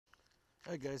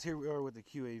Alright guys, here we are with the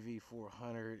QAV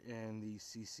 400 and the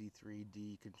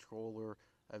cc3d controller.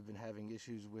 I've been having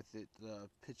issues with it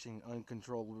pitching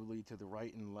uncontrollably to the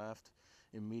right and left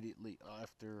immediately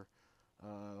after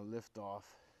liftoff,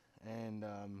 and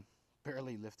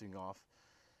barely lifting off.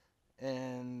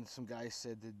 And some guys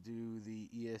said to do the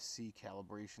ESC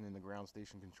calibration in the ground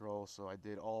station control, so I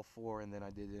did all four and then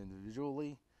I did it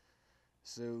individually.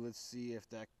 So let's see if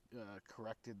that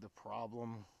corrected the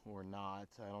problem or not.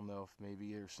 I don't know if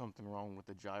maybe there's something wrong with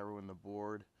the gyro in the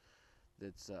board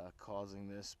that's causing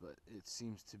this, but it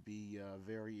seems to be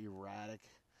very erratic.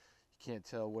 You can't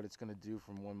tell what it's going to do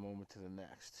from one moment to the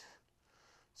next.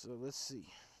 So let's see.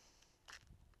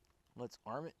 Let's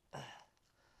arm it.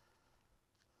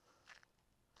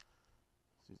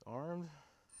 So it's armed.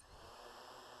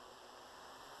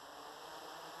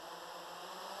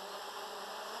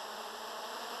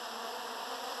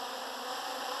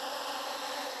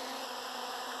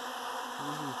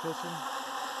 Easy fishing.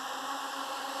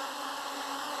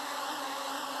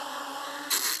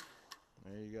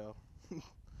 There you go.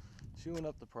 Chewing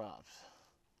up the props.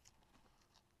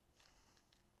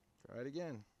 Try it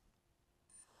again.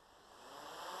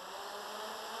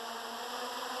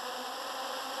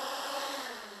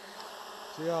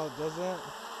 See how it does that?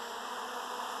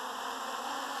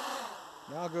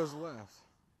 Now it goes left.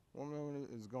 1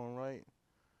 minute is going right,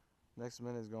 next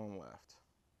minute is going left.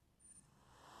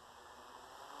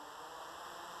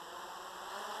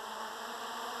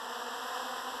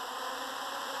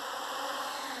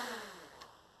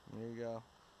 There you go.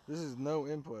 This is no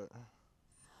input.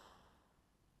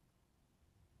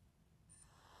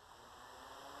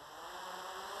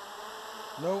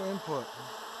 No input.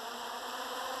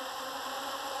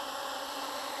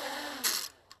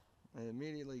 It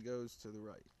immediately goes to the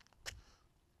right.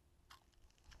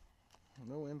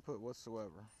 No input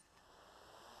whatsoever.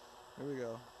 Here we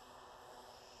go.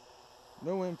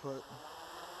 No input.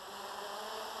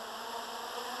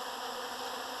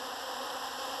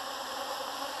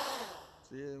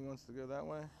 See, it wants to go that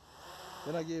way.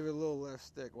 Then I gave it a little left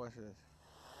stick. Watch this.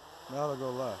 Now it'll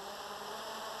go left.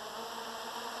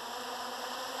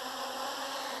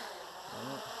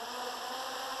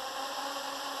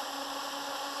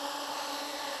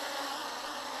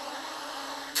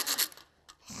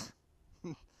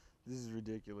 This is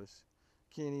ridiculous.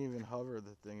 Can't even hover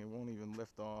the thing. It won't even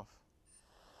lift off.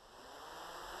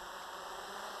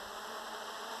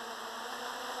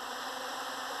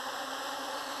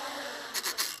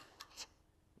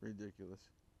 Ridiculous.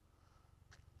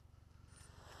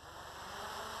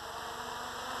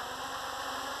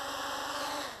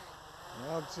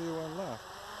 Now I'll see one left.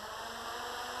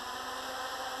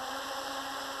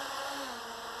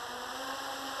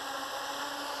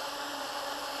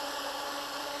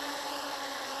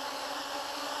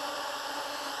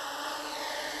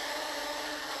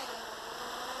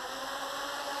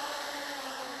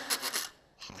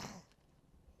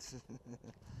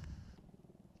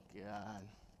 God.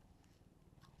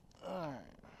 Alright.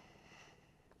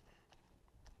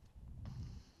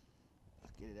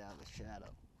 Let's get it out of the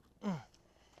shadow.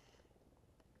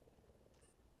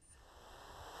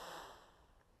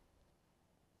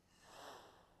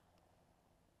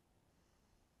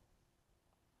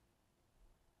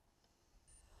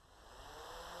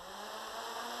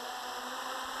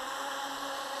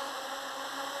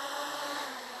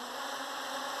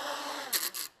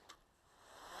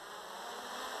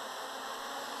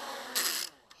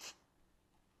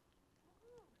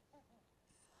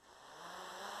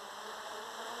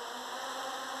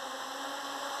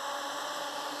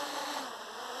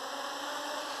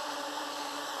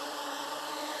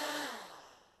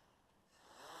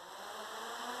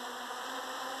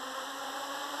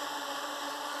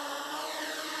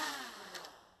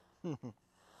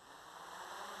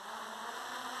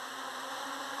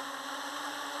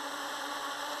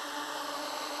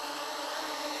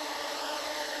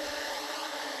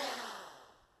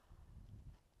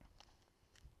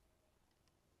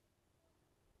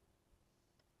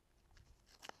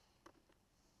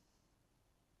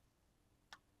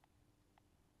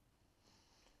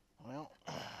 Well,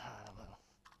 I don't know.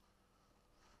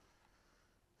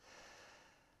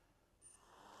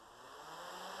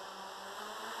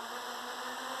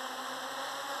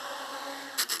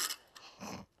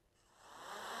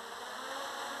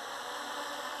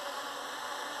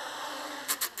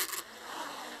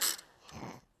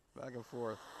 Back and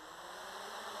forth.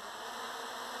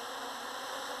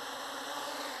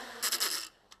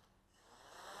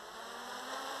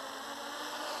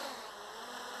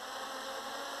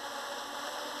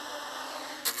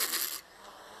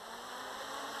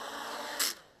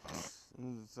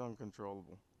 It's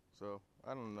uncontrollable. So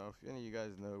I don't know if any of you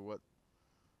guys know what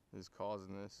is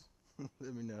causing this.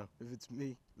 Let me know. If it's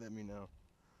me, let me know.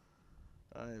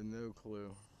 I have no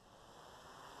clue.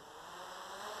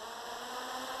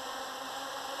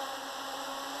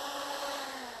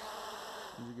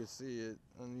 As you can see it,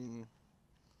 I mean,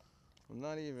 I'm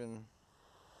not even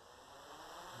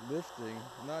lifting,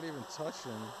 not even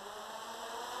touching.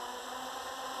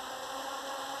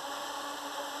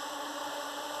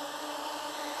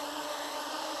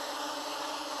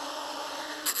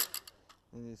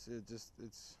 And you see it just,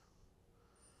 it's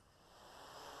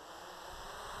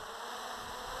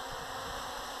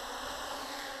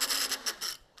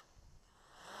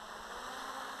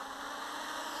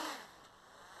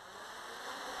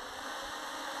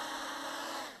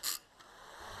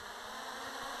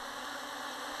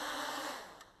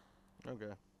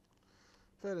okay.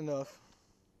 Fair enough.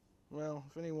 Well,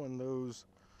 if anyone knows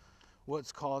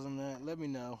what's causing that, let me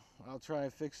know. I'll try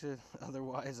and fix it.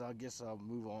 Otherwise, I guess I'll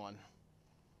move on.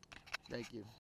 Thank you.